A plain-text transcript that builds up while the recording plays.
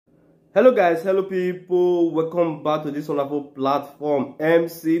Hello guys, hello people, welcome back to this wonderful platform,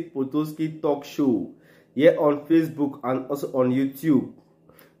 MC POTOSKI Talk Show, here on Facebook and also on YouTube.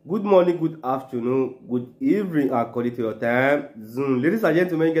 Good morning, good afternoon, good evening according to your time zone. Ladies and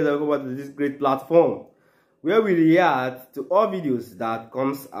gentlemen, you guys are welcome back to this great platform where we react to all videos that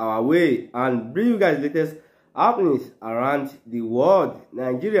comes our way and bring you guys latest happenings around the world,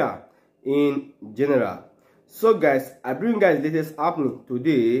 Nigeria in general. So guys, I bring you guys latest happening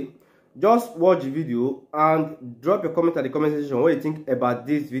today. Just watch the video and drop your comment at the comment section what you think about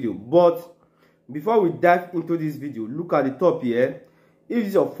this video. But before we dive into this video, look at the top here. If this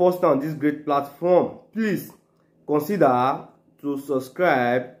is your first time on this great platform, please consider to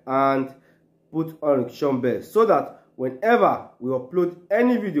subscribe and put on notification bell so that whenever we upload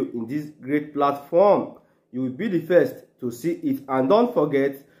any video in this great platform, you will be the first to see it. And don't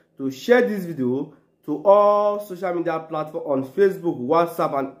forget to share this video to all social media platforms on Facebook,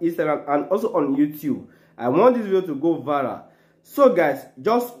 WhatsApp, and Instagram, and also on YouTube. I want this video to go viral. So guys,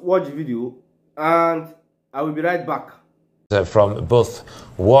 just watch the video and I will be right back. From both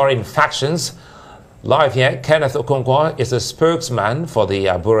warring factions. Live here, Kenneth Okonkwo is a spokesman for the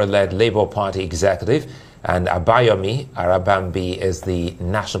Abura-led Labour Party executive, and Abayomi Arabambi is the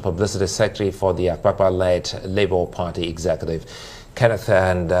National Publicity Secretary for the Apapa-led Labour Party executive. Kenneth,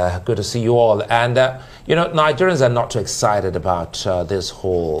 and good to see you all. And, you know, Nigerians are not too excited about this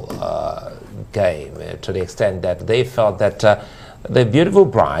whole game to the extent that they felt that the beautiful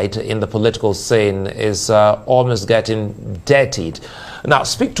bride in the political scene is almost getting dirtied. Now,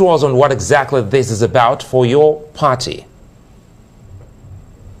 speak to us on what exactly this is about for your party.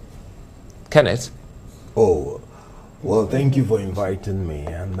 Kenneth? Oh, well, thank you for inviting me,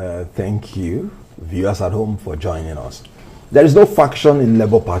 and thank you, viewers at home, for joining us. There is no faction in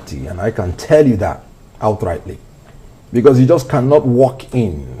Labour Party, and I can tell you that outrightly. Because you just cannot walk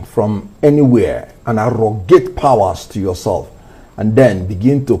in from anywhere and arrogate powers to yourself and then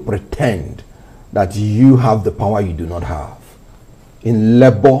begin to pretend that you have the power you do not have. In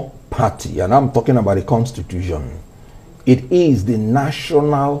Labour Party, and I'm talking about the Constitution, it is the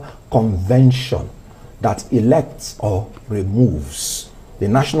National Convention that elects or removes the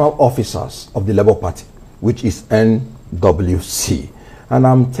national officers of the Labour Party, which is NWC. And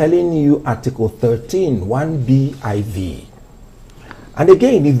I'm telling you, Article 13, 1BIV. And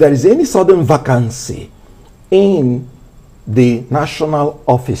again, if there is any sudden vacancy in the national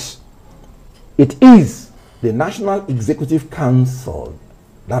office, it is the National Executive Council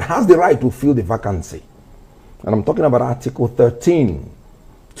that has the right to fill the vacancy. And I'm talking about Article 13,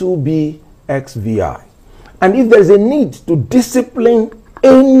 2BXVI. And if there is a need to discipline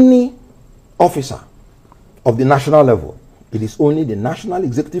any officer of the national level, it is only the National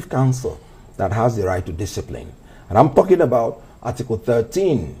Executive Council that has the right to discipline. And I'm talking about Article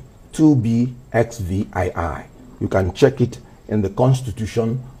 13, 2BXVII. You can check it in the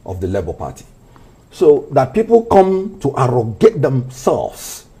Constitution of the Labour Party. So that people come to arrogate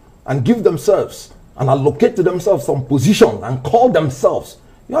themselves and give themselves and allocate to themselves some position and call themselves.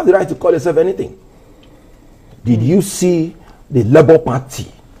 You have the right to call yourself anything. Did you see the Labour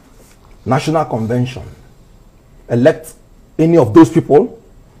Party National Convention elect any of those people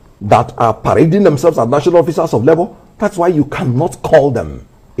that are parading themselves as national officers of Labour? That's why you cannot call them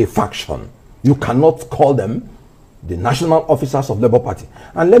a faction. You cannot call them the national officers of Labour Party.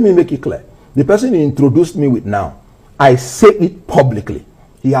 And let me make it clear. The person you introduced me with now, I say it publicly.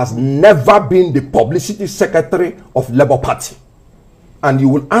 He has never been the publicity secretary of Labour Party. And you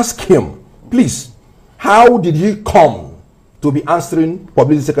will ask him, please, how did he come to be answering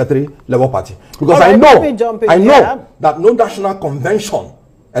publicity secretary Labour Party? Because right, I know that no national convention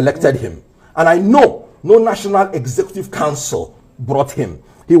elected him, and I know no national executive council brought him.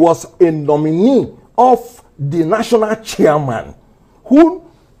 He was a nominee of the national chairman who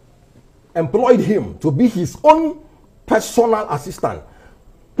employed him to be his own personal assistant,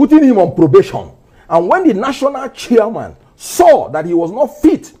 putting him on probation. And when the national chairman saw that he was not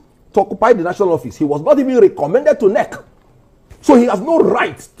fit to occupy the national office, he was not even recommended to NEC. So he has no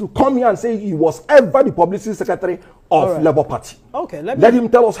right to come here and say he was ever the publicity secretary of Labour Party. Okay, let him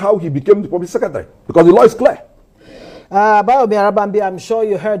tell us how he became the publicity secretary, because the law is clear. Abayomi Arabambi, I'm sure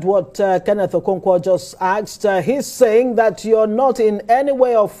you heard what Kenneth Okonkwo just asked. He's saying that you're not in any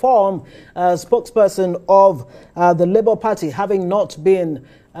way or form a spokesperson of the Labour Party, having not been,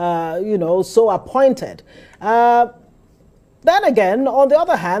 you know, so appointed. Then again, on the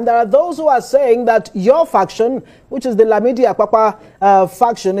other hand, there are those who are saying that your faction, which is the Lamidi Apapa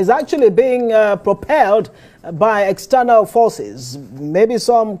faction, is actually being propelled by external forces, maybe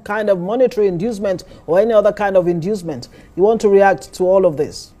some kind of monetary inducement or any other kind of inducement. You want to react to all of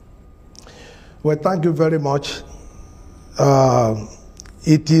this? Well, thank you very much.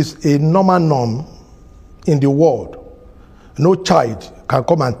 It is a normal norm in the world. No child can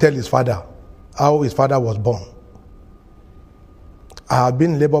come and tell his father how his father was born. I have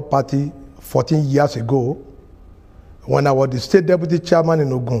been in Labour Party 14 years ago. When I was the state deputy chairman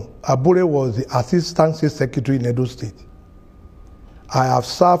in Ogun, Abure was the assistant state secretary in Edo State. I have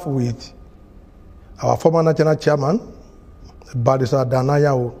served with our former national chairman, Barrister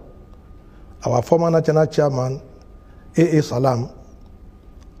Danayao, our former national chairman, A.A. Salam,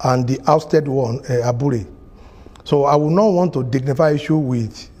 and the ousted one, Abure. So I would not want to dignify issue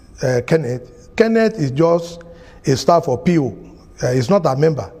with Kenneth. Kenneth is just a staff of PO. He's not a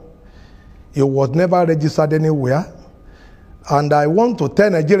member. He was never registered anywhere. And I want to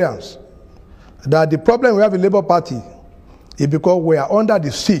tell Nigerians that the problem we have in Labour Party is because we are under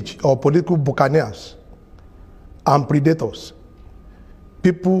the siege of political buccaneers and predators.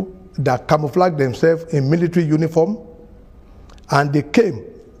 People that camouflage themselves in military uniform, and they came,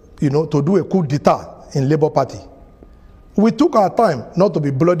 to do a coup d'etat in Labour Party. We took our time not to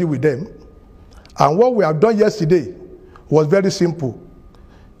be bloody with them, and what we have done yesterday was very simple.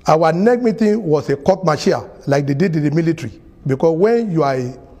 Our next meeting was a court martial, like they did in the military, because when you are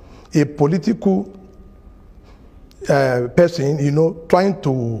a political person, trying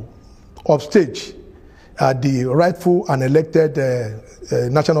to upstage the rightful and elected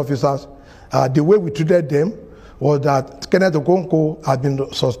national officers, the way we treated them was that Kenneth Okonkwo had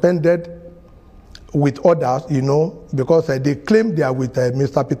been suspended with others, because they claim they are with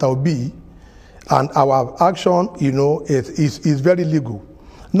Mr. Peter Obi, and our action, is very legal.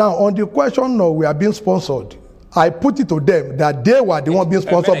 Now, on the question of we are being sponsored, I put it to them that they were the one being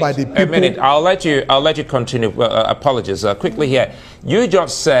sponsored by the people. A minute, I'll let you continue. Apologies. Quickly here, you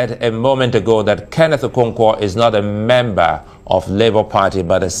just said a moment ago that Kenneth Okonkwo is not a member of Labour Party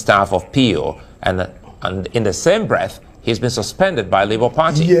but a staff of PO, and in the same breath, he's been suspended by Labour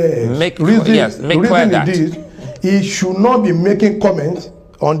Party. Yes. Make clear that. He should not be making comments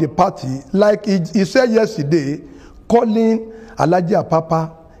on the party like he said yesterday, calling Alhaji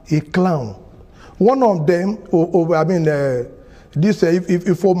Apapa a clown. One of them, this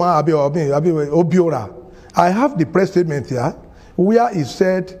former Obiora, I have the press statement here where he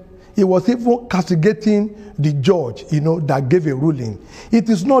said he was even castigating the judge, that gave a ruling. It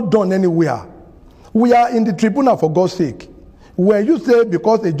is not done anywhere. We are in the tribunal, for God's sake. When you say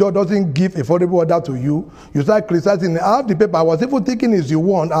because a judge doesn't give a favorable order to you, you start criticizing. I have the paper. I was even thinking is the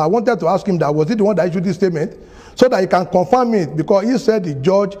one. I wanted to ask him that was it the one that issued this statement, so that he can confirm it, because he said the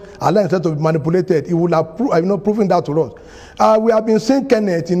judge allowed himself to be manipulated. He would have proven that to us. We have been seeing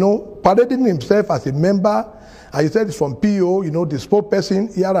Kenneth, parading himself as a member. He said it's from PO, the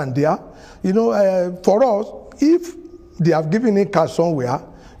spokesperson here and there. For us, if they have given him cash somewhere,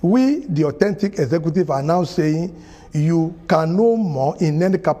 we, the authentic executive, are now saying you can no more in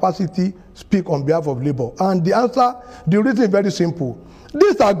any capacity speak on behalf of Labour. And the answer, the reason is very simple.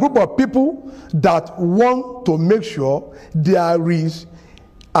 These are a group of people that want to make sure there is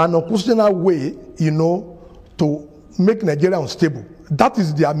an unconstitutional way, to make Nigeria unstable. That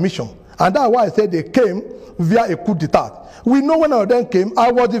is their mission. And that's why I said they came via a coup d'etat. We know when one of them came,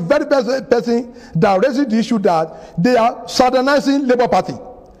 I was the very person that raised the issue that they are southernizing Labour Party.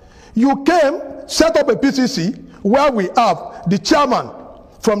 You came, set up a PCC where we have the chairman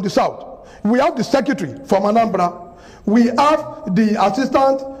from the south. We have the secretary from Anambra. We have the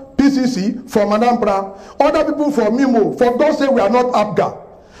assistant PCC from Anambra. Other people from Imo. For God's sake, we are not APGA.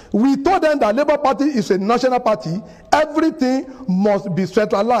 We told them that Labour Party is a national party. Everything must be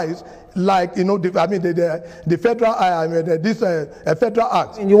centralized, like the federal federal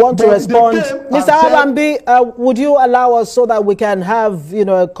act. And you want to respond, Mr. Arabambi? Would you allow us so that we can have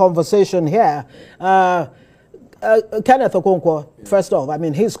a conversation here? Kenneth Okonkwo, first off,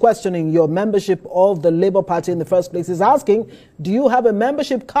 he's questioning your membership of the Labour Party in the first place. He's asking, do you have a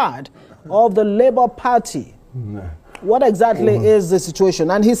membership card of the Labour Party? No. What exactly is the situation?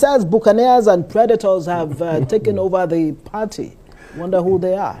 And he says buccaneers and predators have taken over the party. Wonder who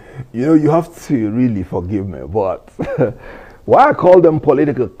they are. You have to really forgive me, but why I call them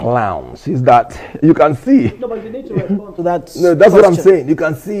political clowns is that you can see. No, but you need to respond to that. No, that's what I'm saying. You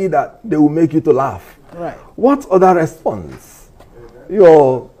can see that they will make you to laugh. Right. What other response?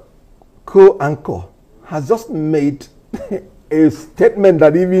 Your co-anchor has just made a statement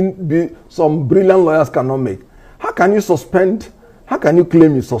that even some brilliant lawyers cannot make. How can you suspend? How can you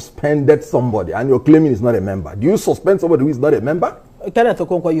claim you suspended somebody and you're claiming he's not a member? Do you suspend somebody who is not a member? Kenneth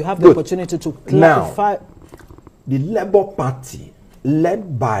Okonkwo, you have the opportunity to clarify. Now, the Labour Party,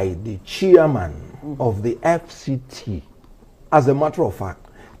 led by the chairman of the FCT, as a matter of fact,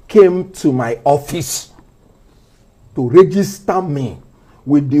 came to my office to register me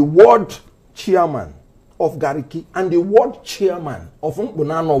with the ward chairman of Gariki and the ward chairman of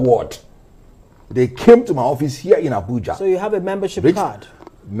Mbunano ward. They came to my office here in Abuja. So you have a membership card?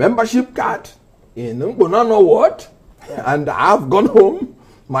 Membership card in Mbunano ward. Yeah. And I've gone home.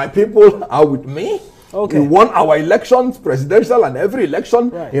 My people are with me. Okay. We won our elections, presidential and every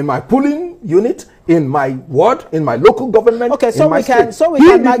election, in my polling unit, in my ward, in my local government. Okay, so we can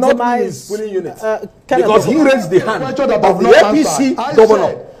maximize polling unit because he raised the hand of the APC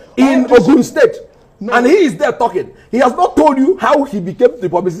governor in Ogun State, and he is there talking. He has not told you how he became the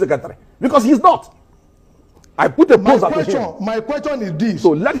publicity secretary because he's not. I put a pose at him. My question is this.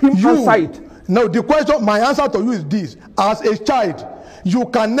 So let him answer it. No, the question. My answer to you is this: as a child, you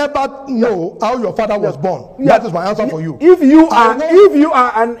can never know how your father was born. That is my answer for you. If you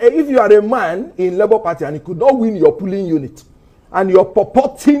are a man in Labour Party and you could not win your polling unit, and you're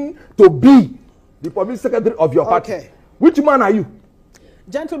purporting to be the public secretary of your party, which man are you?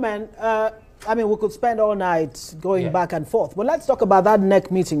 Gentlemen, I mean, we could spend all night going back and forth, but let's talk about that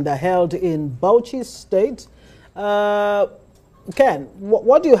NEC meeting that held in Bauchi State. Ken,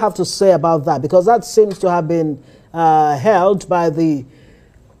 what do you have to say about that? Because that seems to have been held by the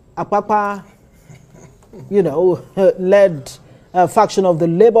Apapa, led faction of the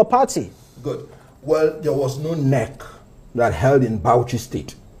Labour Party. Good. Well, there was no NEC that held in Bauchi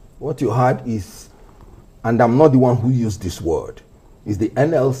State. What you had is, and I'm not the one who used this word, is the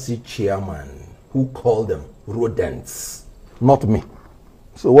NLC chairman who called them rodents, not me.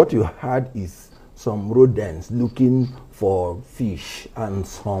 So what you had is some rodents looking for fish and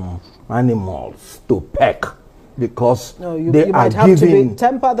some animals to peck because you they might are have giving to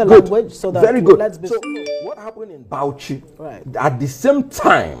temper the language so that very good. Let's be so what happened in Bauchi? Right. At the same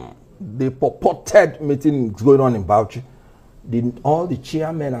time, the purported meeting is going on in Bauchi. All the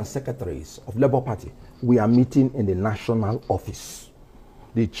chairmen and secretaries of Labour Party, we are meeting in the national office.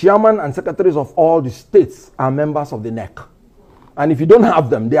 The chairman and secretaries of all the states are members of the NEC. And if you don't have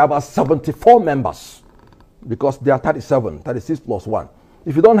them, there are about 74 members because there are 36 plus 1.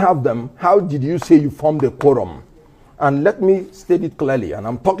 If you don't have them, how did you say you formed a quorum? And let me state it clearly, and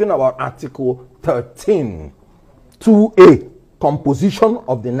I'm talking about Article 13, 2A, composition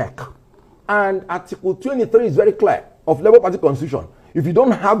of the NEC. And Article 23 is very clear of Labour Party Constitution. If you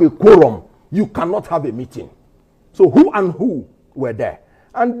don't have a quorum, you cannot have a meeting. So who and who were there?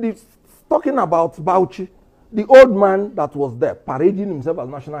 And talking about Bauchi, the old man that was there, parading himself as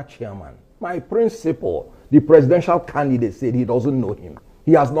national chairman, my principal, the presidential candidate, said he doesn't know him.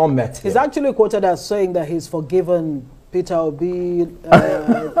 He has not met him. He's actually quoted as saying that he's forgiven Peter Obi,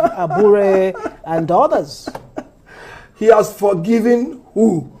 Abure, and others. He has forgiven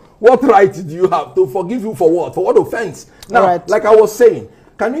who? What right do you have to forgive you for what? For what offense? Now, like I was saying,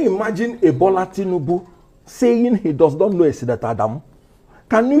 can you imagine a Bola Tinubu saying he does not know a Siddhartha Adam?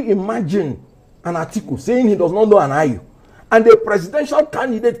 Can you imagine an Atiku saying he does not know an Ayu? And the presidential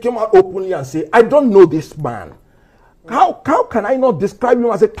candidate came out openly and said, I don't know this man. How can I not describe him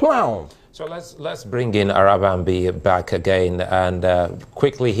as a clown? So let's bring in Arabambi back again and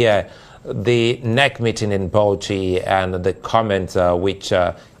quickly here the NEC meeting in Bauchi and the comment which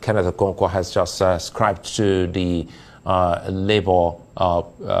Kenneth Okonkwo has just ascribed to the Labour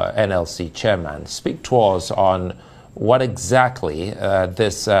NLC chairman. Speak to us on what exactly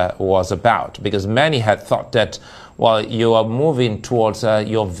this was about, because many had thought that, well, you are moving towards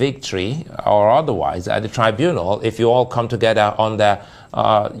your victory or otherwise at the tribunal if you all come together on the,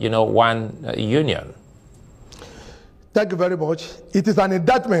 one union. Thank you very much. It is an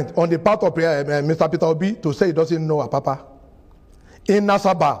indictment on the part of Mr. Peter Obi to say he doesn't know Apapa. In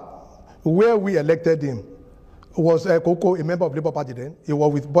Nasaba, where we elected him, was Koko, a member of Labour Party then. He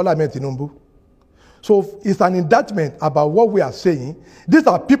was with Bola Ahmed Tinubu. So it's an indictment about what we are saying. These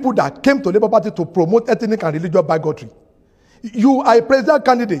are people that came to Labour Party to promote ethnic and religious bigotry. You are a presidential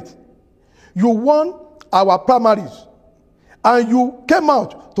candidate. You won our primaries. And you came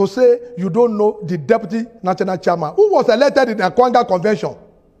out to say you don't know the deputy national chairman who was elected in the Kwanga Convention.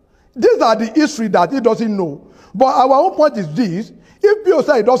 These are the history that he doesn't know. But our own point is this: if PO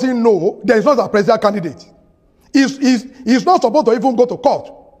says he doesn't know, then he's not a presidential candidate. He's not supposed to even go to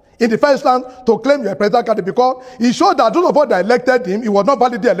court in the first instance to claim you're a presidential candidate, because he showed that those of us that elected him, he was not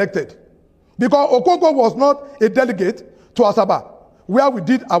validly elected. Because Okonkwo was not a delegate to Asaba, where we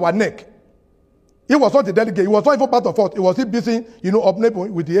did our NEC. He was not a delegate. He was not even part of us. He was still busy, up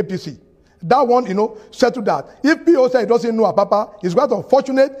with the APC. That one, settled that. If PO said he doesn't know Apapa, it's quite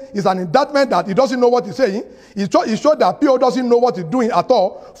unfortunate. It's an indictment that he doesn't know what he's saying. It showed that PO doesn't know what he's doing at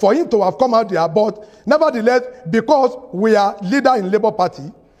all for him to have come out there. But nevertheless, because we are leader in Labour Party,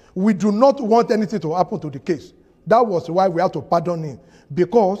 We do not want anything to happen to the case. That was why we have to pardon him,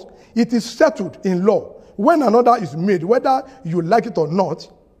 because it is settled in law. When an order is made, whether you like it or not,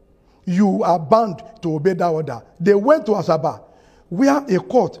 you are bound to obey that order. They went to Asaba, where a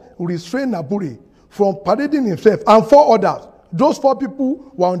court restrained Abure from parading himself and 4 others. Those 4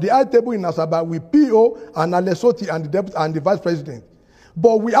 people were on the high table in Asaba with PO and Alesoti and the vice president.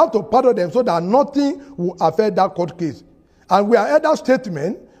 But we have to pardon them so that nothing will affect that court case. And we are elder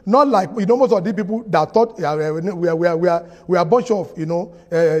statesmen, not like, most of the people that thought we are a bunch of,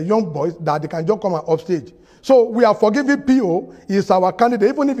 young boys that they can just come and upstage. So we are forgiving PO. He is our candidate,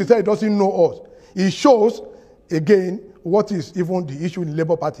 even if he said he doesn't know us. It shows, again, what is even the issue in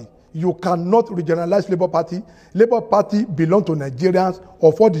Labour Party. You cannot regionalize Labour Party. Labour Party belongs to Nigerians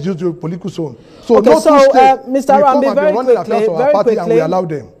of all the political zone. So, okay, Mr. Rambi, we allow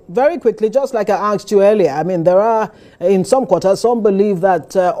them. Very quickly, just like I asked you earlier, I mean, there are, in some quarters, some believe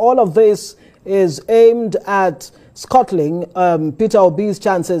that all of this is aimed at scuttling Peter Obi's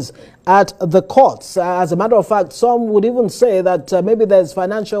chances at the courts. As a matter of fact, some would even say that maybe there's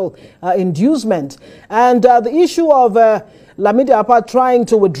financial inducement. And the issue of Lamidi Apa trying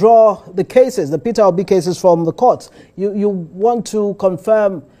to withdraw the cases, the Peter Obi cases from the courts, you want to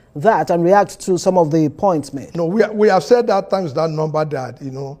confirm that and react to some of the points made? No, we have said that times that number that,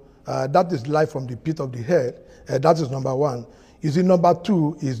 that is life from the pit of the head. That is number 1. You see, number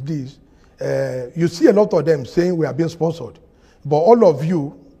 2 is this. You see a lot of them saying we are being sponsored. But all of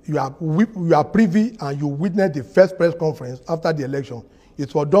you are privy and you witnessed the first press conference after the election.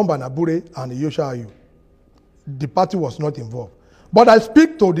 It was done by Nabure and Yosha Ayu. The party was not involved. But I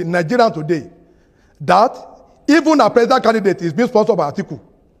speak to the Nigerian today that even a president candidate is being sponsored by Atiku.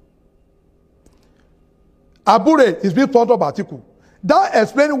 Abure is being sponsored by Atiku. That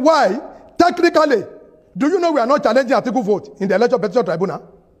explains why, technically, do you know we are not challenging Atiku vote in the election petition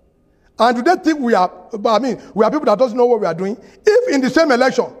tribunal? And do they think we are people that doesn't know what we are doing? If in the same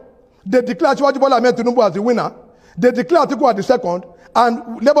election, they declare Chiwaji Bola Ahmed Tinubu as the winner, they declare Atiku as the second,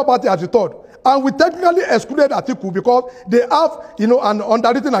 and Labour Party as the third, and we technically excluded Atiku because they have, an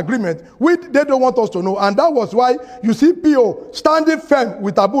underwritten agreement which they don't want us to know. And that was why you see PO standing firm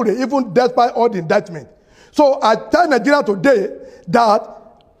with Abure, even despite all the indictment. So I tell Nigeria today that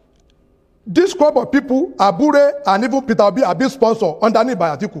this group of people, Abure and even Peter Obi, are being sponsored underneath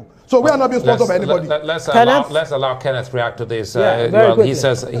by Atiku. So we are not being sponsored by anybody. Let's allow Kenneth react to this. He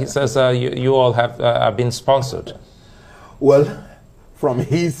says you all have been sponsored. Well, from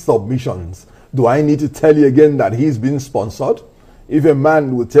his submissions, do I need to tell you again that he's been sponsored? If a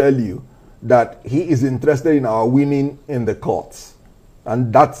man will tell you that he is interested in our winning in the courts,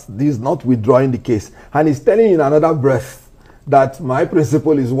 and he's not withdrawing the case, and he's telling you in another breath that my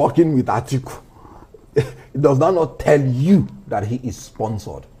principal is working with Atiku, it does not tell you that he is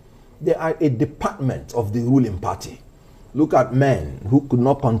sponsored. They are a department of the ruling party. Look at men who could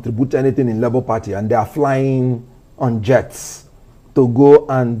not contribute anything in Labour Party and they are flying on jets to go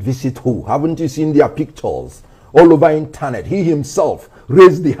and visit who? Haven't you seen their pictures all over internet? He himself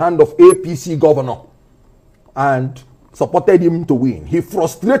raised the hand of APC governor and supported him to win. He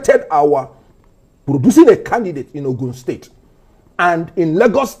frustrated our producing a candidate in Ogun State. And in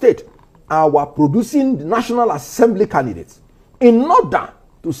Lagos State, our producing the National Assembly candidates in order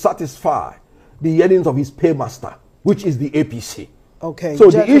to satisfy the yearnings of his paymaster, which is the APC. Okay. So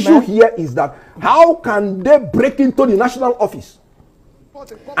the issue here is that how can they break into the national office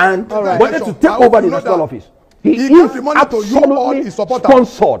and wanted to take over the national office? He is absolutely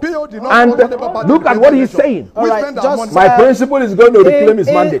sponsored. And look at what he's saying. My principal is going to reclaim his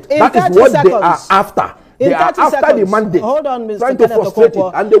mandate. That is what they are after. They are after the mandate. Hold on, Mr. Trying to frustrate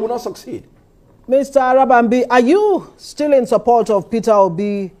it, and they will not succeed. Mr. Arabambi, are you still in support of Peter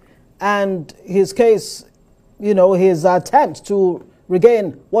Obi and his case, his attempt to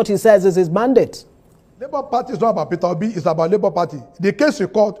regain what he says is his mandate? Labour Party is not about Peter Obi, it's about Labour Party. The case in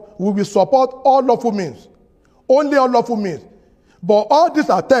court, we will support all lawful means. Only all lawful means. But all this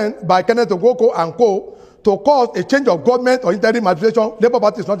attempt by Kenneth Okonkwo and co. to cause a change of government or interim administration, Labour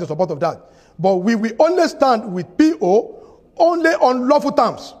Party is not in support of that. But we will only stand with PO only on lawful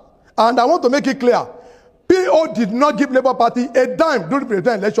terms. And I want to make it clear, PO did not give Labour Party a dime during the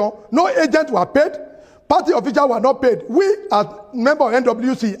presidential election. No agents were paid. Party officials were not paid. We, as members of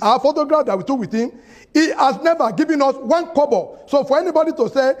NWC, our photograph that we took with him, he has never given us one kobo. So for anybody to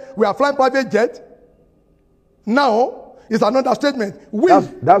say we are flying private jet, now it's an understatement.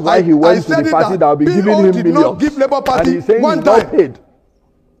 That's why he went to the party that will be giving him millions. Not give Labour Party and he's saying one he's not paid,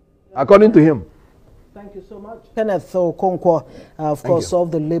 according to him. Thank you so much. Kenneth Okonkwo, of course, of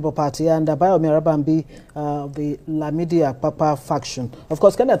the Labour Party, and Abayomi Arabambi, the Lamidi Papa faction. Of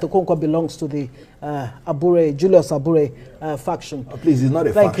course, Kenneth Okonkwo belongs to the Julius Abure faction. Oh, please, it's not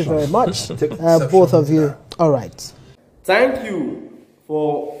a Thank faction. you very much, both of you. All right. Thank you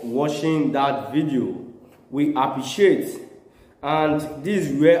for watching that video. We appreciate, and this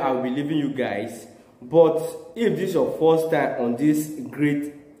is where I'll be leaving you guys. But if this is your first time on this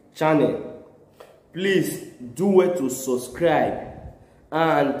great channel, please do well to subscribe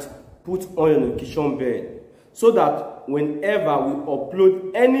and put on your notification bell so that whenever we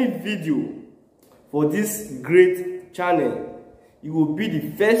upload any video for this great channel, you will be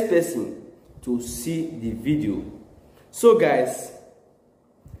the first person to see the video. So guys,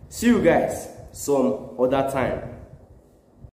 see you guys some other time.